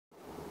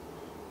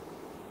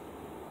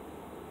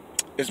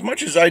as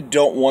much as I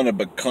don't want to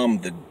become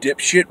the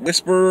dipshit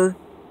whisperer,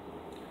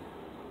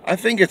 I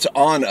think it's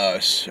on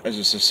us as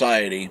a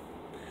society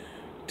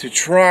to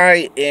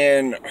try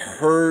and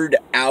herd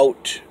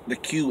out the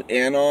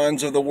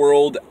QAnons of the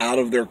world out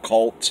of their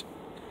cult.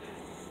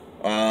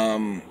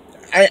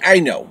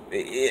 I know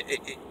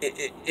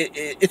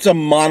it's a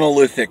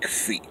monolithic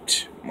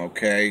feat,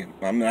 okay?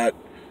 I'm not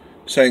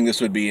saying this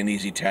would be an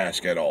easy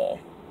task at all.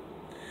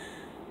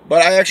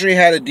 But I actually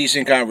had a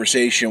decent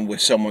conversation with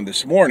someone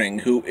this morning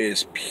who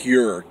is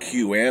pure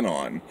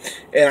QAnon.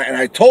 And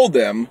I told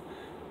them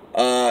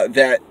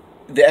that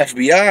the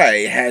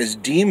FBI has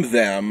deemed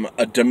them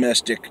a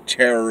domestic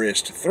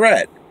terrorist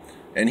threat.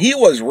 And he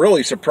was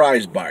really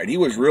surprised by it. He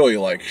was really,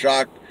 like,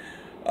 shocked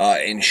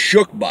and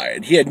shook by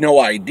it. He had no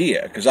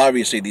idea, because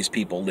obviously these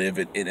people live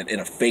in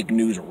a fake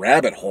news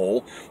rabbit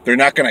hole. They're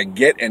not going to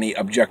get any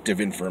objective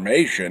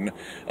information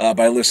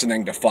by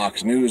listening to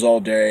Fox News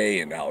all day,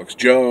 and Alex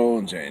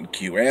Jones, and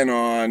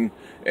QAnon,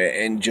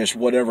 and just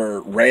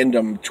whatever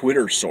random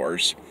Twitter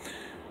source.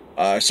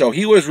 So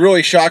he was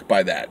really shocked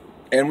by that.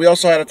 And we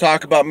also had to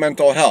talk about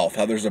mental health,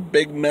 how there's a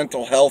big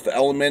mental health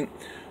element.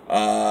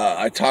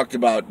 I talked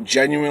about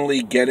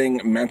genuinely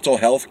getting mental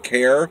health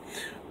care.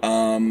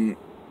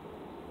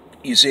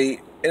 You see,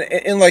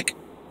 and like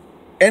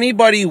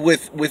anybody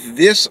with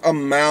this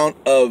amount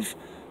of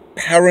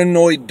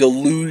paranoid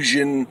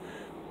delusional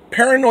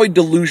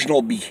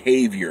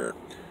behavior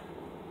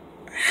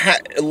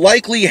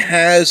likely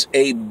has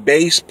a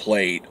base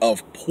plate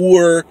of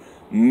poor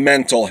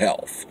mental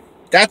health.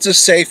 That's a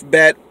safe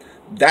bet.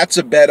 That's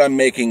a bet I'm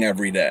making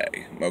every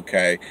day,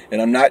 okay?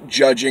 And I'm not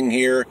judging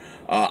here.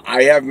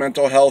 I have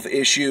mental health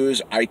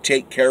issues. I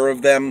take care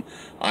of them.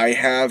 I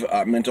have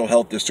mental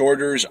health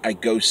disorders. I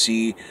go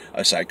see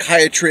a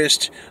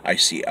psychiatrist. I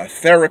see a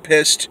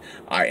therapist.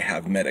 I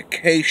have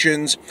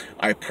medications.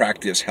 I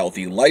practice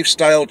healthy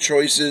lifestyle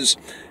choices,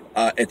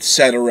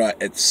 etc.,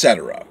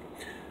 etc.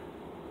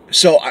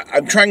 So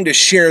I'm trying to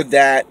share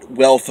that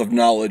wealth of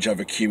knowledge I've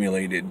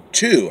accumulated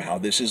too. How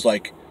this is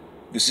like,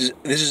 this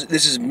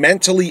is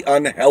mentally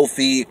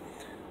unhealthy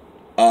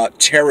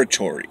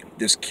territory.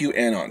 This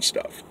QAnon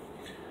stuff,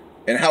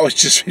 and how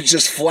it's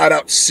just flat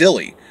out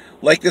silly.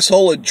 Like this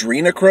whole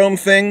adrenochrome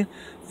thing,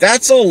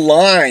 that's a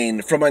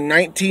line from a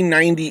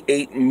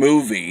 1998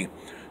 movie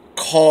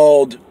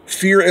called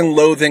Fear and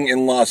Loathing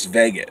in Las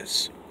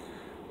Vegas.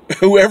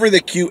 Whoever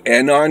the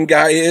QAnon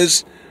guy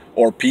is,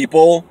 or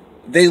people,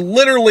 they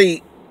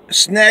literally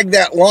snagged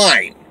that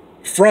line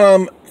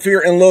from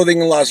Fear and Loathing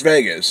in Las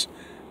Vegas.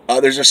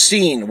 There's a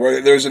scene where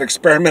there's an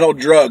experimental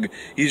drug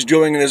he's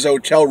doing in his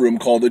hotel room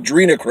called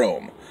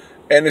adrenochrome.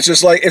 And it's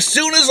just like, as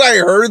soon as I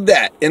heard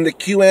that in the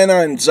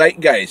QAnon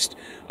zeitgeist,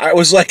 I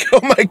was like, oh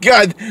my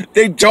God,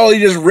 they totally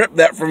just ripped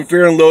that from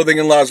Fear and Loathing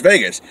in Las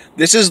Vegas.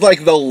 This is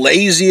like the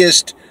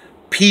laziest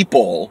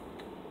people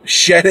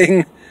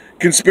shedding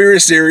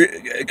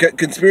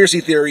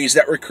conspiracy theories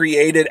that were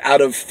created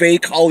out of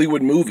fake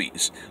Hollywood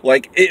movies.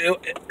 Like,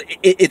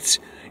 it's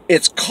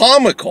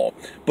comical.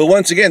 But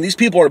once again, these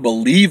people are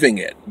believing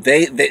it.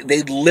 They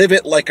live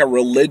it like a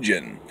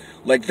religion.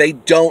 Like, they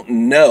don't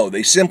know.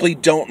 They simply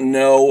don't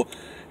know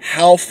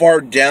how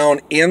far down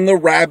in the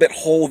rabbit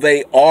hole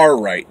they are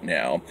right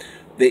now.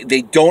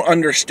 They don't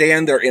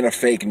understand they're in a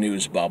fake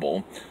news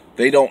bubble.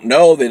 They don't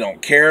know. They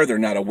don't care. They're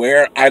not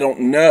aware. I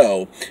don't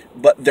know.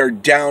 But they're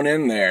down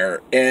in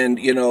there. And,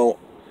 you know,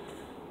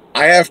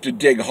 I have to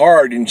dig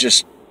hard and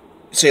just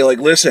say, like,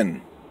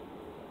 listen,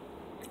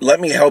 let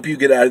me help you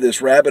get out of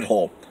this rabbit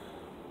hole.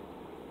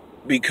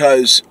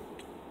 Because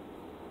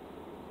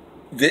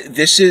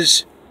this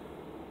is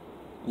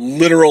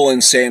literal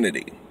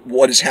insanity.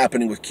 What is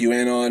happening with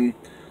QAnon?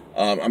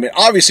 I mean,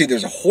 obviously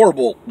there's a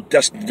horrible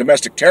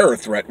domestic terror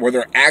threat where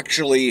they're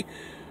actually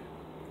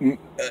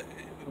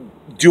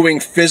doing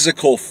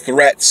physical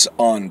threats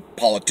on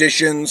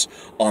politicians,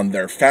 on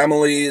their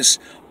families,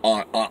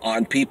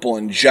 on people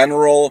in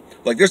general.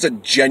 Like, there's a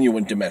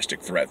genuine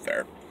domestic threat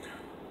there.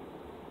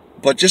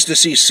 But just to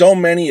see so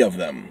many of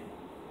them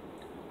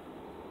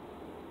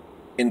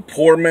in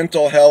poor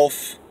mental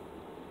health,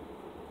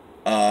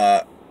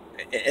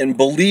 and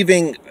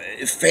believing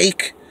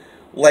fake,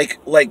 like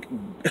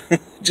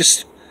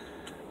just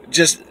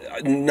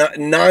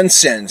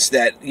nonsense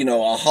that, you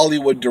know, a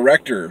Hollywood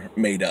director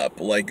made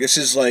up. Like, this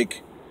is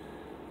like,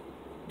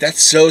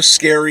 that's so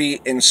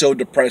scary and so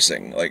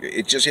depressing. Like,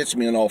 it just hits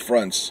me on all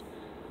fronts.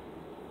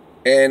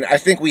 And I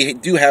think we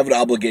do have an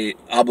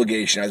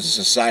obligation as a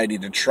society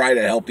to try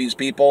to help these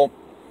people.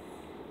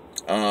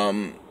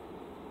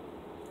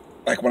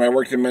 Like when I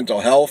worked in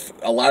mental health,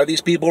 a lot of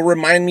these people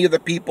remind me of the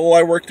people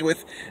I worked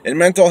with in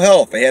mental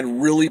health. They had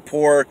really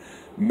poor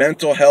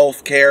mental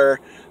health care.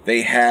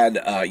 They had,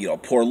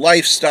 poor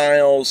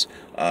lifestyles.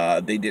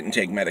 They didn't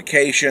take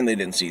medication. They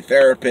didn't see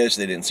therapists.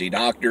 They didn't see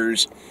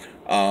doctors.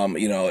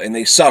 And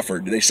they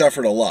suffered. They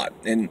suffered a lot.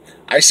 And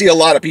I see a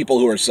lot of people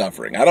who are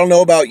suffering. I don't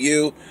know about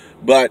you,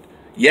 but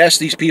yes,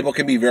 these people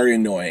can be very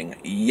annoying.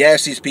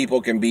 Yes, these people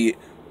can be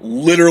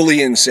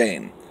literally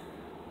insane.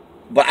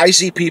 But I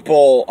see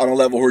people on a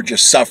level who are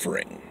just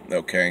suffering,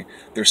 okay?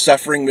 They're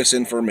suffering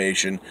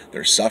misinformation.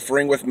 They're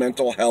suffering with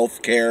mental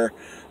health care,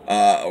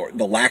 or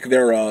the lack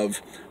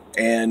thereof.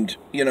 And,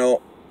 you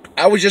know,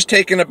 I was just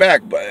taken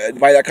aback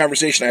by that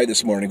conversation I had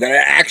this morning, that I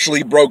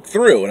actually broke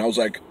through. And I was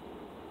like,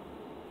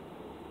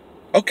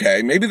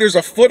 okay, maybe there's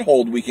a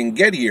foothold we can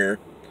get here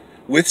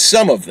with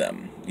some of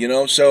them, you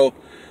know? So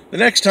the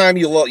next time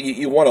you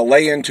want to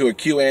lay into a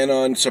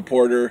QAnon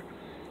supporter,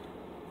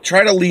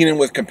 try to lean in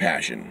with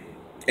compassion.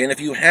 And if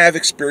you have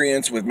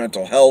experience with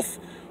mental health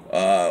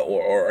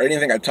or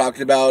anything I talked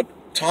about,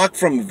 talk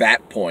from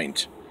that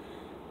point.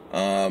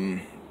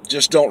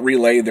 Just don't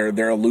relay their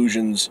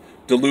delusions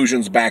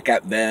back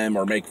at them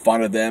or make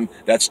fun of them.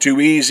 That's too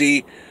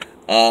easy.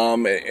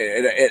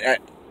 I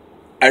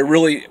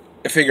really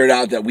figured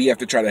out that we have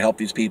to try to help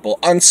these people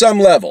on some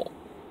level.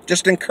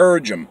 Just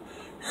encourage them.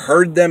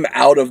 Herd them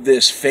out of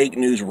this fake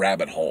news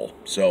rabbit hole.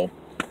 So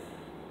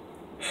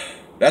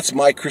that's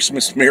my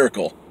Christmas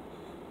miracle.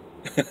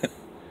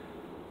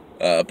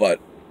 But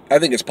I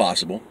think it's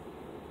possible.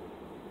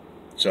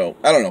 So,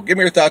 I don't know. Give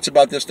me your thoughts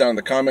about this down in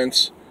the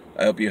comments.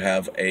 I hope you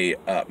have a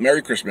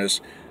Merry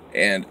Christmas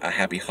and a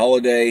Happy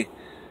Holiday.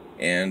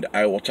 And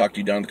I will talk to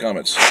you down in the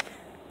comments.